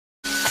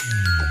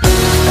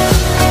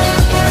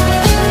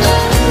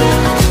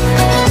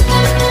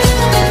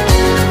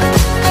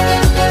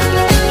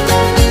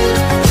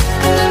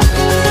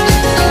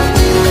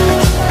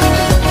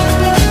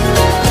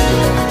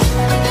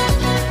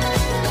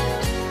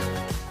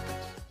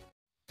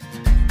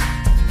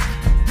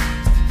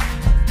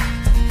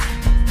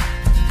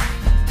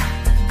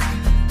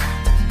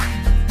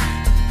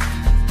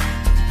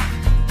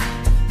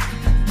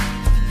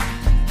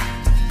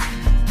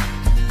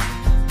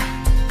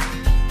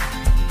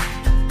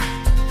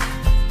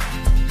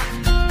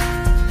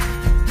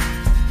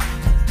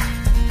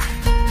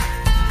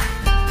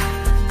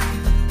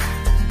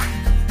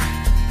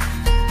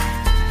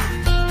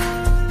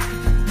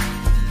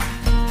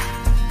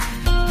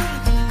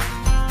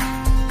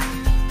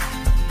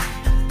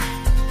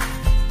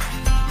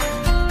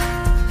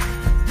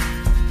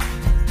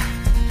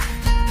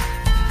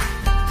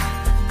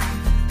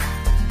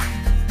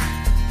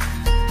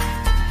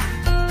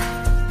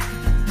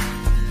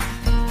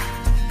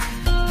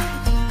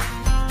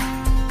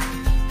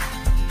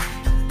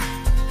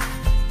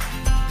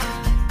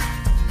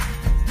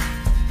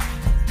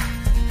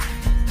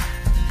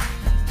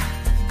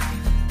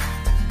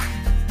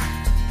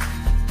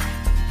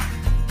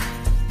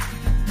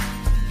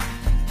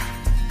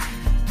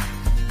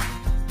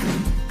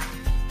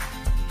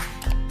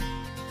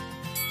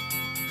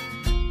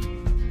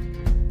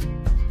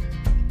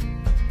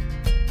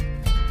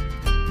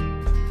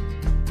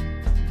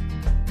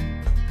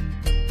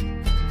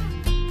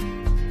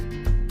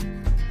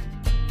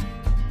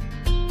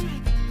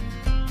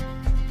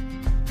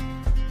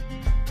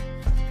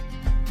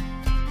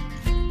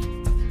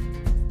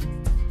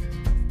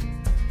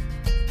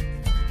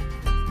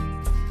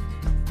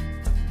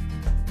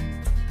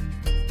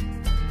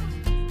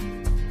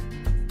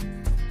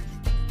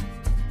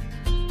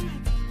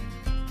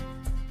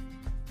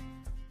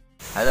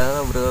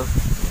Halo bro,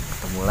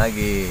 ketemu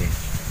lagi.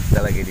 Kita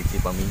lagi di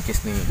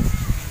Cipamingkis nih.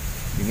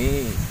 Ini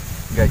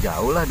gak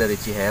jauh lah dari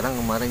Ciherang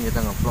kemarin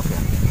kita ngevlog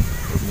ya.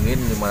 Mungkin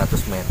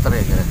 500 meter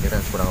ya kira-kira,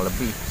 kurang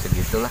lebih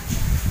segitulah.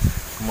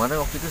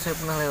 Kemarin waktu itu saya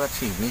pernah lewat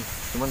sini,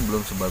 cuman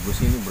belum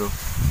sebagus ini bro.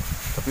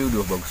 Tapi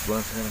udah bagus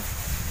banget sekarang.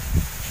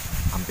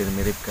 Hampir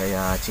mirip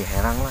kayak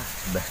Ciherang lah,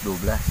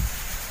 11-12.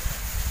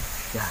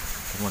 Ya,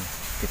 teman,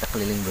 kita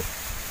keliling bro.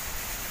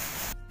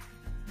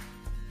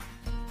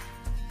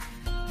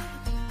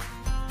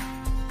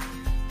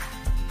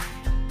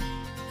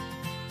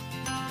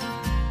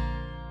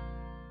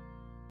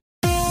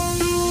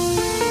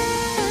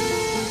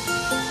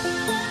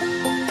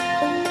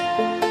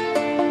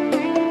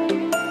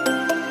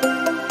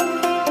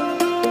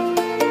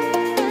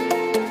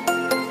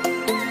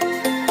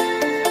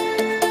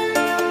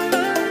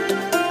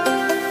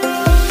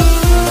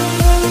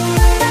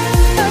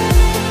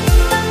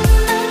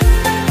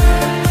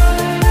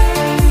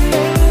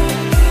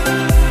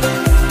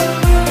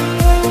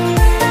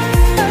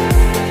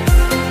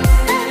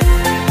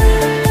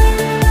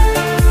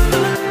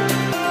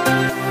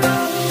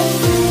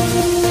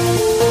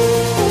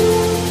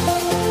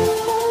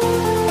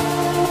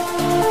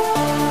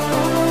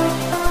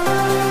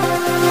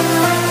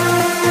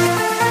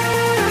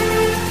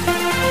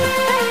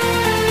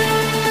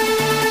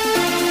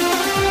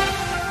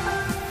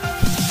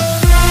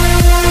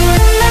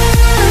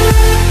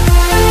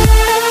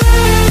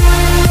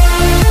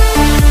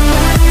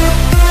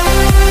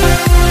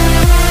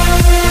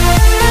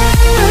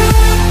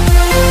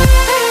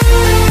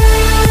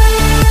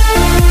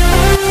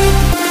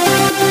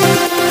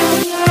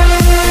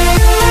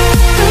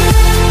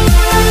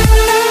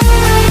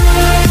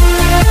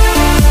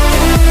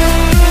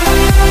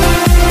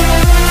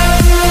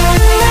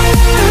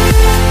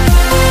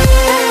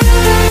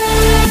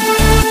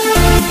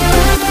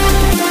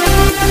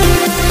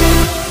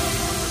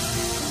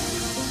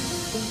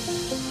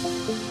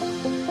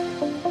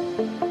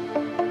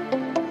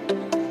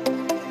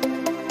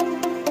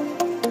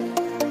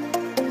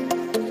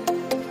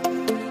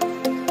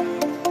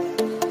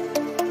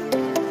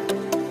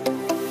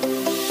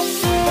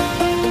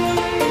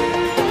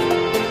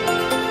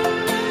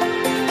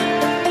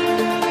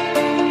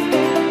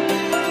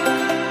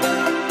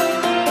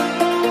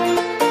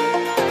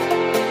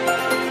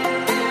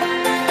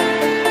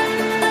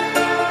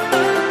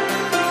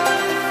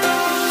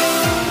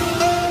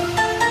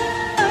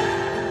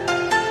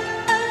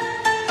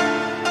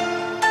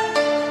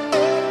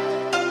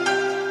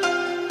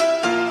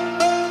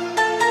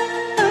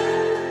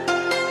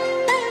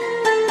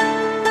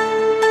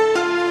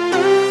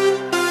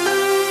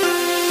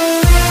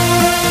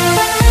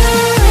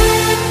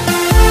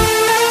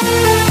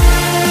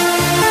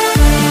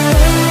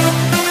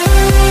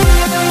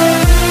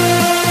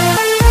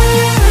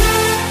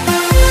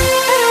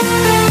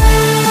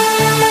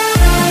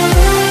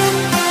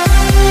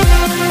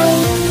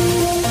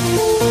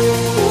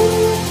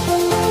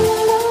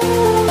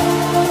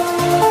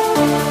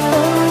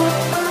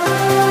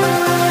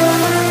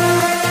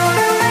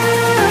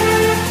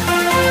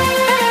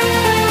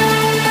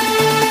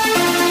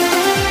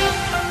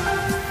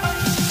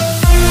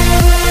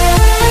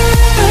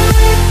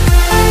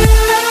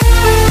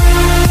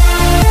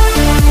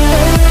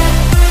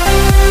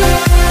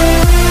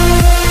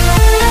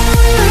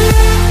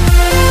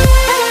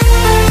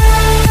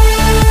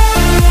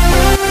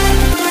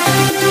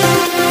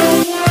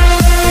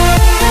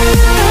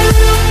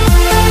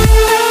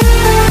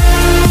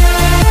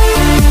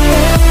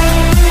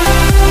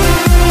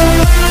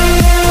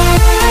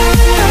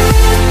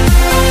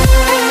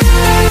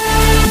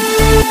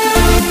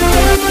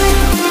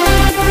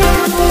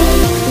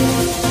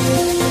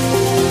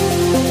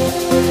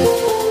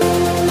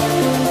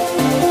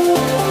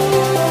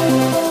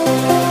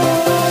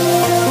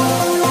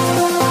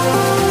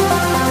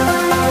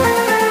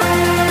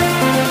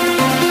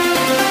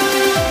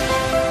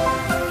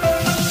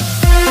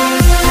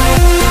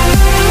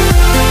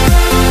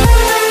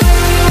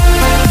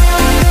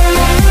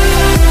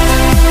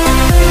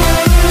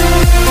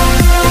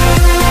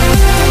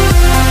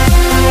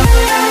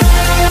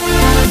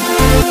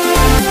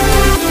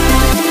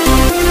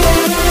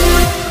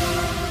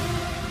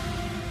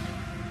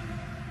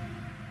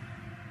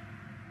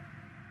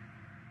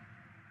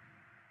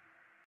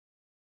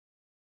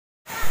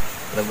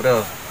 Nah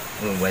bro,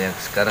 banyak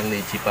sekarang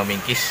di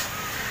Cipamingkis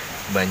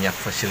banyak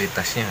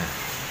fasilitasnya.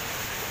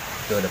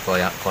 Itu ada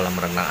kolam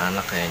renang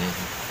anak kayaknya,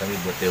 tapi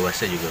buat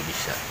dewasa juga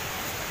bisa.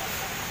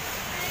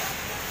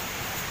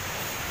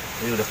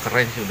 Ini udah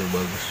keren sih, udah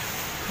bagus.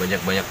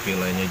 Banyak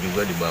villanya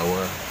juga di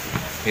bawah.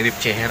 Mirip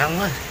Ciherang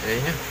lah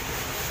kayaknya.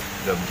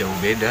 Gak jauh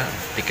beda.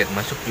 Tiket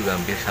masuk juga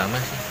hampir sama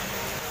sih.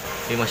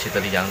 Ini masih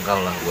terjangkau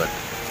lah buat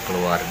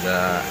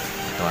keluarga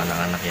atau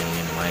anak-anak yang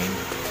ingin main.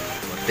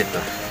 Worth it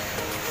lah.